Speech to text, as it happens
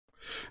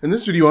In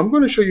this video, I'm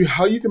going to show you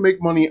how you can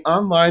make money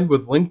online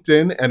with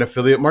LinkedIn and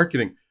affiliate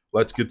marketing.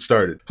 Let's get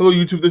started. Hello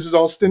YouTube, this is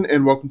Alston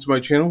and welcome to my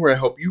channel where I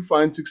help you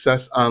find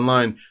success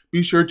online.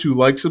 Be sure to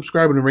like,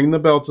 subscribe, and ring the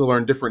bell to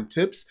learn different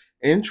tips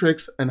and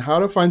tricks on how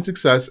to find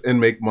success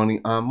and make money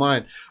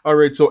online. All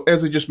right, so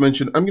as I just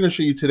mentioned, I'm going to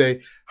show you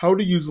today how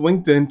to use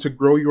LinkedIn to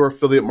grow your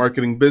affiliate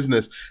marketing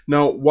business.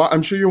 Now,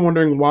 I'm sure you're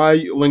wondering why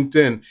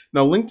LinkedIn.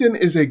 Now, LinkedIn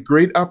is a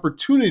great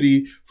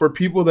opportunity for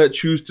people that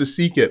choose to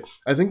seek it.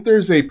 I think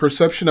there's a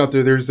perception out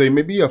there,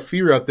 maybe a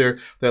fear out there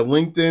that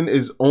LinkedIn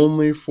is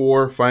only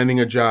for finding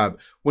a job,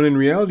 when in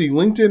reality,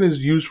 LinkedIn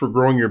is used for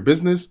growing your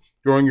business,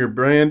 growing your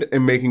brand,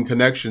 and making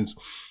connections.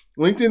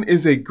 LinkedIn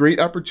is a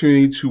great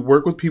opportunity to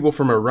work with people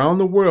from around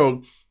the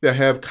world that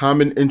have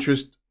common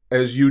interests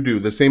as you do,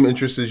 the same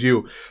interests as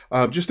you.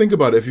 Just think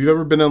about it. If you've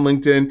ever been on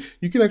LinkedIn,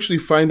 you can actually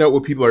find out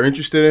what people are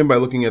interested in by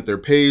looking at their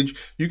page.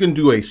 You can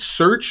do a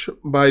search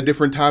by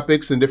different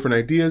topics and different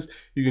ideas.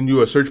 You can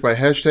do a search by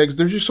hashtags.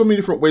 There's just so many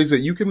different ways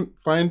that you can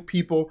find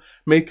people,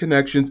 make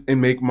connections,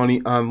 and make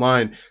money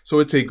online. So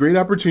it's a great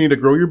opportunity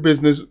to grow your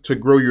business, to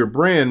grow your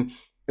brand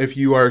if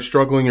you are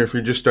struggling or if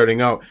you're just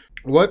starting out.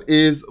 What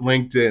is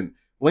LinkedIn?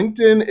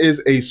 LinkedIn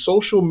is a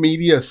social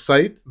media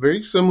site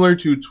very similar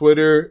to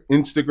Twitter,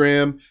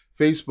 Instagram,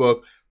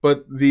 Facebook,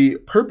 but the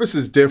purpose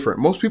is different.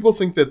 Most people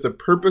think that the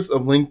purpose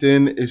of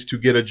LinkedIn is to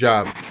get a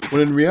job,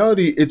 when in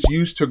reality, it's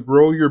used to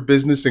grow your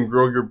business and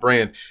grow your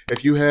brand.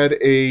 If you had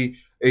a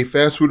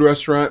fast food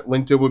restaurant,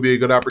 LinkedIn would be a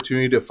good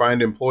opportunity to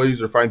find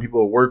employees or find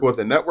people to work with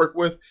and network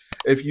with.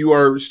 If you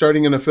are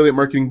starting an affiliate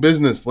marketing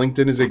business,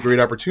 LinkedIn is a great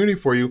opportunity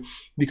for you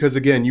because,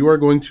 again, you are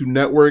going to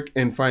network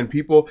and find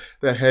people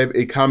that have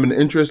a common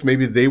interest.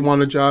 Maybe they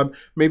want a job.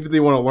 Maybe they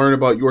want to learn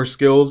about your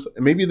skills.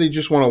 And maybe they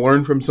just want to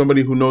learn from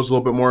somebody who knows a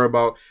little bit more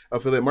about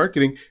affiliate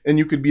marketing, and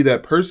you could be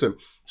that person.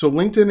 So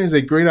LinkedIn is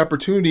a great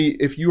opportunity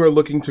if you are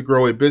looking to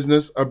grow a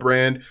business, a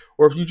brand,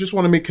 or if you just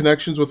want to make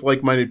connections with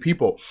like-minded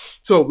people.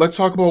 So let's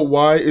talk about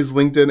why is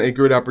LinkedIn a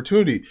great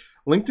opportunity.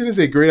 LinkedIn is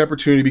a great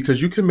opportunity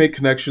because you can make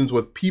connections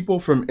with people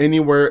from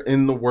anywhere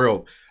in the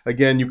world.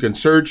 Again, you can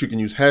search, you can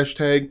use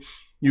hashtag,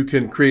 you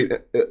can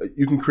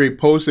create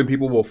posts and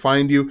people will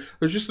find you.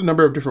 There's just a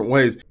number of different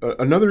ways.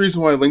 Another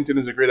reason why LinkedIn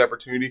is a great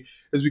opportunity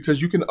is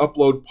because you can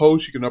upload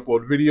posts, you can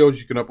upload videos,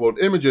 you can upload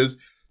images,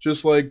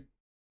 just like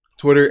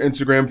Twitter,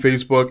 Instagram,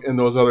 Facebook, and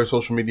those other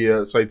social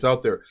media sites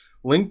out there.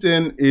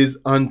 LinkedIn is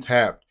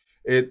untapped.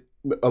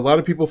 A lot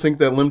of people think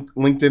that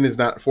LinkedIn is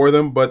not for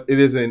them, but it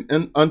is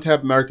an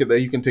untapped market that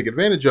you can take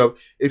advantage of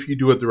if you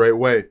do it the right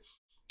way.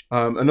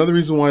 Another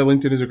reason why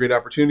LinkedIn is a great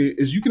opportunity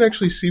is you can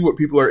actually see what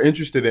people are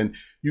interested in.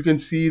 You can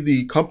see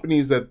the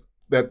companies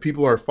that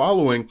people are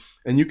following,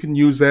 and you can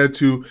use that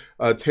to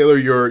tailor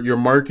your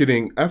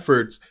marketing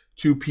efforts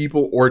to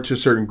people or to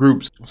certain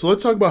groups. So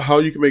let's talk about how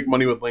you can make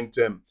money with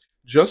LinkedIn.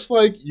 Just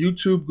like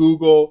YouTube,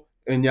 Google,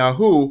 and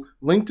Yahoo,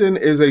 LinkedIn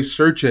is a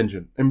search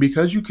engine. And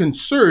because you can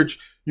search,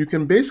 you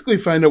can basically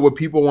find out what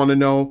people want to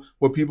know,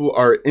 what people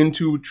are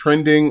into,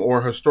 trending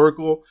or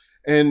historical,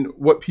 and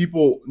what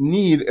people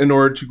need in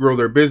order to grow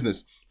their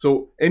business.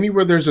 So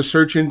anywhere there's a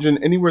search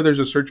engine, anywhere there's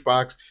a search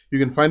box, you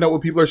can find out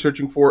what people are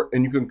searching for,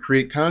 and you can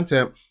create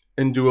content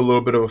and do a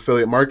little bit of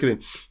affiliate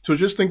marketing. So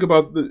just think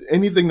about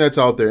anything that's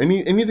out there,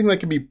 anything that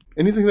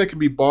can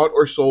be bought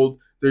or sold.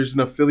 There's an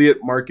affiliate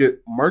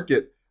market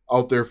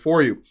out there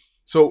for you.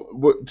 So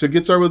to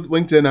get started with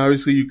LinkedIn,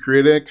 obviously you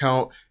create an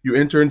account, you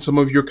enter in some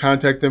of your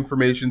contact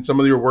information, some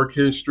of your work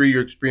history,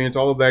 your experience,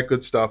 all of that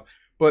good stuff.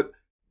 But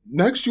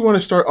next you want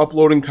to start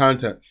uploading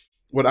content.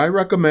 What I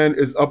recommend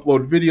is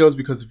upload videos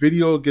because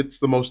video gets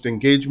the most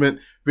engagement.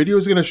 Video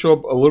is going to show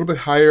up a little bit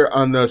higher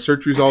on the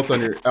search results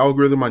on your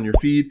algorithm, on your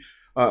feed.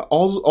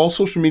 All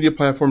social media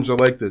platforms are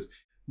like this.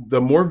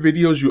 The more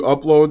videos you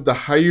upload, the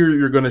higher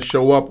you're going to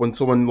show up when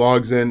someone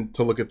logs in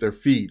to look at their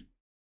feed.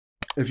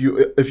 If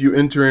you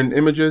enter in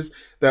images,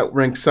 that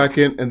ranks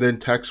second, and then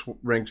text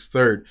ranks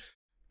third.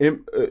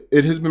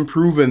 It has been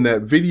proven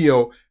that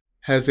video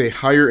has a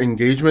higher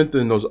engagement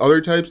than those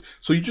other types.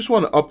 So you just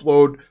want to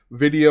upload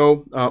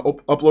video,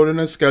 upload in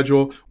a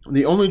schedule.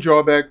 The only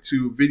drawback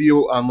to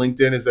video on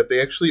LinkedIn is that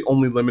they actually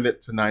only limit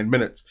it to 9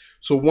 minutes.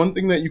 So one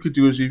thing that you could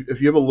do is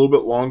if you have a little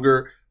bit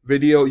longer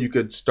video, you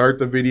could start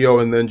the video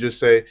and then just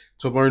say,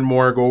 to learn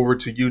more, go over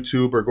to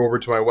YouTube or go over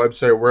to my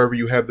website or wherever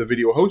you have the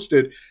video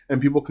hosted,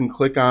 and people can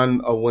click on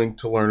a link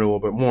to learn a little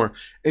bit more.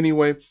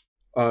 Anyway,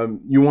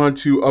 you want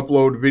to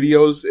upload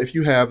videos if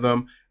you have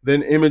them,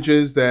 then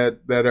images that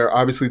are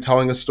obviously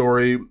telling a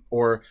story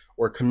or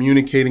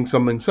communicating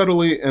something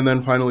subtly, and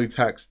then finally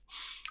text.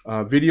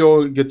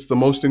 Video gets the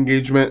most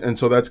engagement, and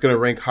so that's going to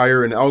rank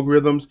higher in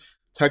algorithms.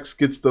 Text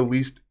gets the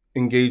least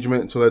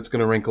engagement, so that's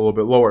going to rank a little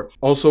bit lower.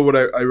 Also, what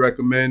I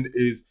recommend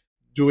is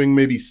doing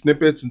maybe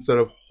snippets instead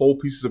of whole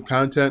pieces of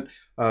content.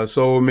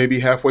 So maybe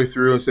halfway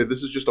through and say,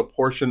 this is just a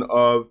portion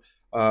of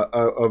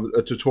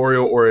a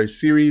tutorial or a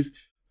series.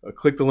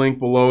 Click the link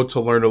below to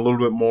learn a little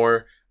bit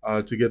more,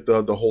 to get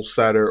the whole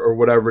set or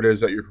whatever it is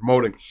that you're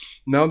promoting.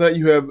 Now that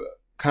you have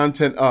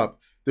content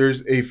up,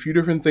 there's a few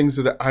different things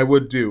that I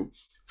would do.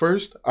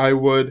 First, I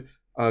would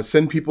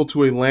send people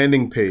to a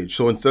landing page.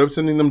 So instead of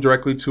sending them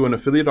directly to an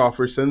affiliate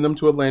offer, send them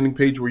to a landing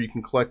page where you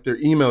can collect their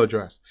email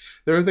address.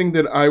 The other thing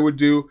that I would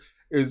do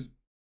is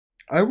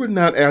I would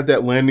not add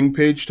that landing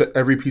page to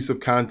every piece of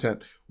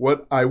content.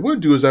 What I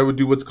would do is I would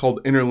do what's called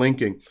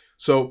interlinking.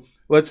 So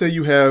let's say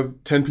you have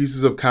 10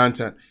 pieces of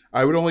content.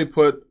 I would only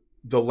put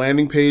the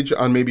landing page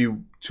on maybe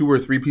 2 or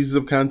 3 pieces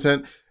of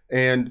content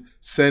and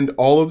send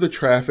all of the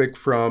traffic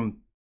from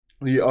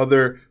the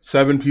other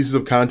 7 pieces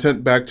of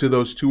content back to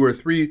those 2 or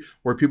 3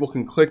 where people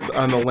can click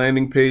on the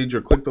landing page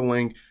or click the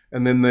link,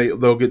 and then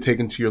they'll get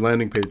taken to your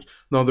landing page.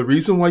 Now, the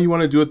reason why you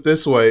want to do it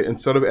this way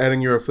instead of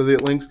adding your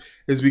affiliate links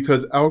is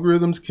because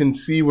algorithms can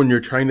see when you're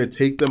trying to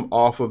take them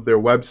off of their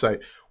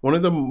website. One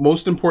of the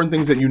most important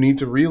things that you need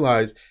to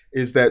realize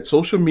is that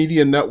social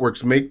media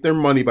networks make their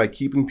money by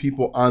keeping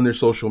people on their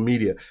social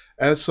media.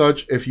 As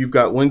such, if you've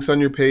got links on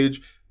your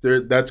page,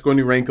 that's going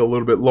to rank a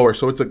little bit lower.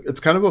 So it's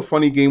kind of a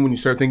funny game when you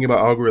start thinking about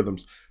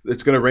algorithms.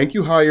 It's going to rank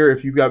you higher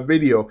if you've got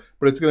video,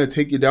 but it's going to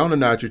take you down a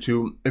notch or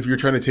two if you're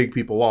trying to take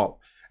people off.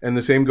 And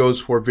the same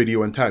goes for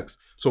video and text.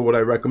 So what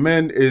I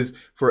recommend is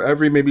for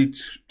every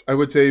I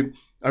would say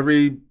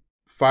every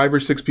 5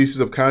 or 6 pieces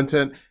of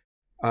content,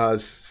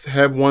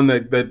 have one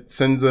that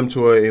sends them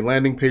to a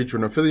landing page or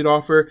an affiliate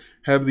offer.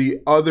 Have the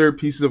other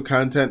pieces of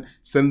content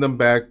send them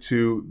back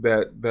to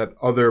that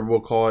other,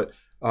 we'll call it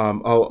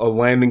a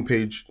landing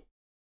page.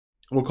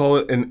 We'll call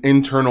it an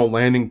internal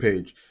landing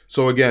page.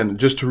 So again,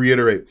 just to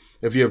reiterate,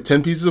 if you have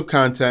 10 pieces of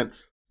content,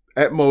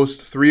 at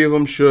most 3 of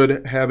them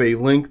should have a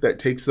link that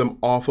takes them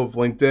off of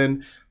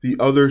LinkedIn. The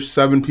other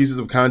 7 pieces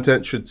of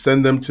content should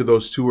send them to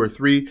those 2 or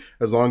 3,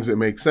 as long as it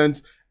makes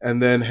sense, and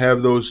then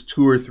have those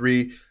 2 or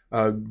 3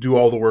 do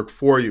all the work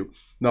for you.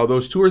 Now,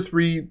 those 2 or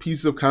 3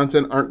 pieces of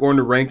content aren't going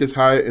to rank as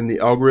high in the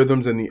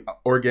algorithms and the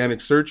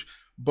organic search,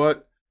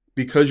 but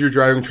because you're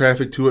driving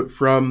traffic to it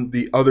from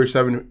the other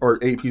 7 or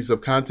 8 pieces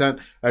of content,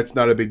 that's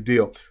not a big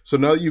deal. So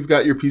now that you've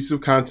got your piece of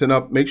content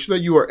up, make sure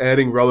that you are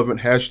adding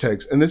relevant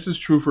hashtags. And this is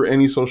true for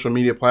any social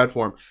media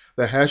platform.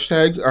 The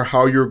hashtags are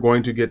how you're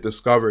going to get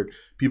discovered.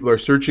 People are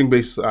searching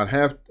based on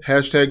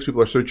hashtags.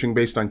 People are searching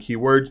based on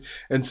keywords.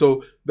 And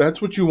so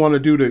that's what you want to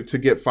do to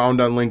get found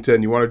on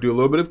LinkedIn. You want to do a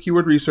little bit of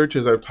keyword research,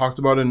 as I've talked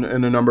about in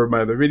a number of my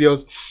other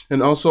videos,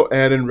 and also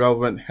add in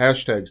relevant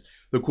hashtags.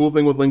 The cool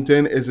thing with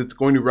LinkedIn is it's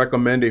going to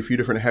recommend a few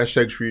different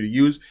hashtags for you to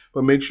use,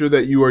 but make sure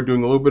that you are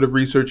doing a little bit of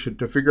research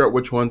to figure out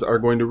which ones are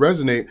going to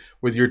resonate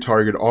with your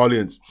target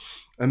audience.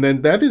 And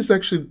then that's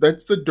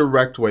the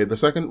direct way. The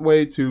second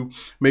way to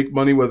make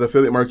money with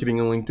affiliate marketing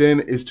in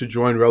LinkedIn is to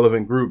join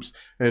relevant groups.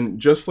 And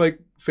just like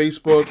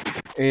Facebook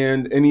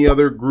and any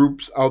other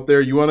groups out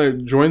there, you want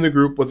to join the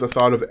group with the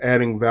thought of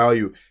adding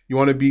value. You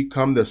want to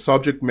become the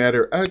subject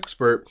matter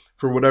expert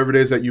for whatever it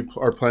is that you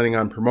are planning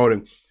on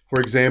promoting. For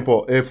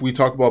example, if we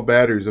talk about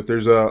batteries, if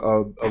there's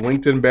a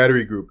LinkedIn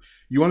battery group,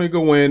 you want to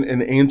go in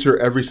and answer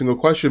every single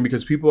question,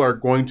 because people are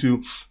going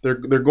to, they're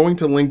going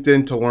to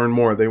LinkedIn to learn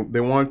more. They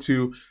want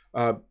to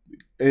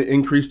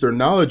increase their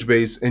knowledge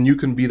base, and you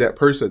can be that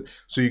person.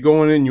 So you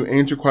go in and you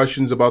answer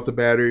questions about the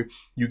battery.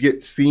 You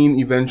get seen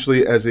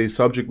eventually as a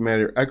subject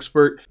matter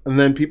expert, and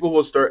then people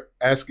will start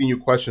asking you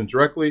questions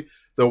directly.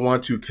 They'll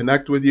want to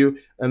connect with you,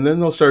 and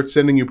then they'll start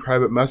sending you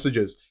private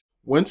messages.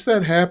 Once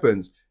that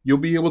happens, you'll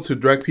be able to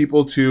direct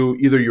people to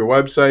either your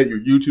website,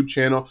 your YouTube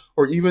channel,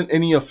 or even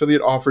any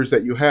affiliate offers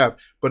that you have.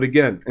 But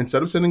again,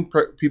 instead of sending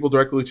people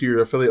directly to your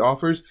affiliate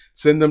offers,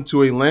 send them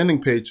to a landing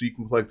page so you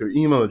can collect their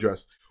email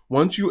address.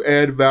 Once you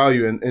add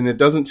value, and it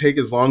doesn't take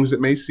as long as it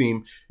may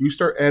seem, you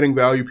start adding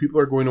value, people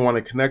are going to want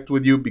to connect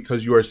with you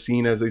because you are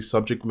seen as a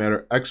subject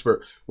matter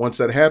expert. Once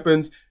that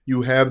happens,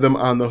 you have them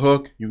on the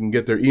hook, you can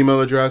get their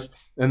email address,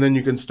 and then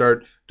you can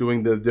start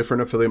doing the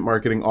different affiliate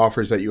marketing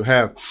offers that you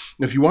have.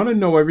 If you want to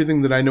know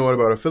everything that I know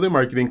about affiliate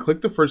marketing,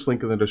 click the first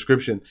link in the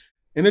description.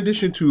 In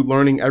addition to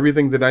learning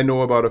everything that I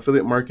know about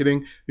affiliate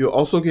marketing, you'll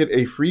also get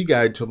a free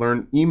guide to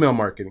learn email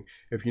marketing.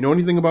 If you know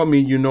anything about me,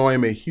 you know I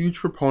am a huge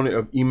proponent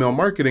of email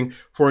marketing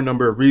for a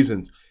number of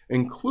reasons,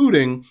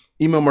 including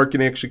email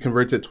marketing actually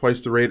converts at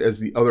twice the rate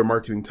as the other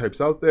marketing types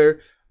out there.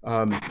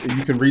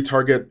 You can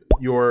retarget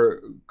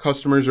your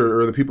customers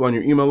or the people on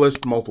your email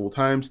list multiple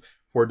times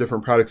for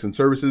different products and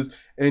services,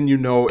 and you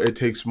know it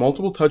takes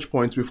multiple touch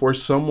points before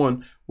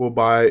someone will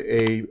buy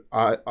a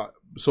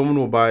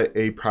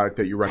product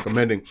that you're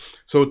recommending.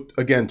 So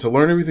again, to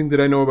learn everything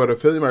that I know about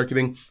affiliate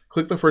marketing,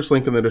 click the first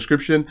link in the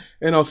description,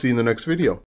 and I'll see you in the next video.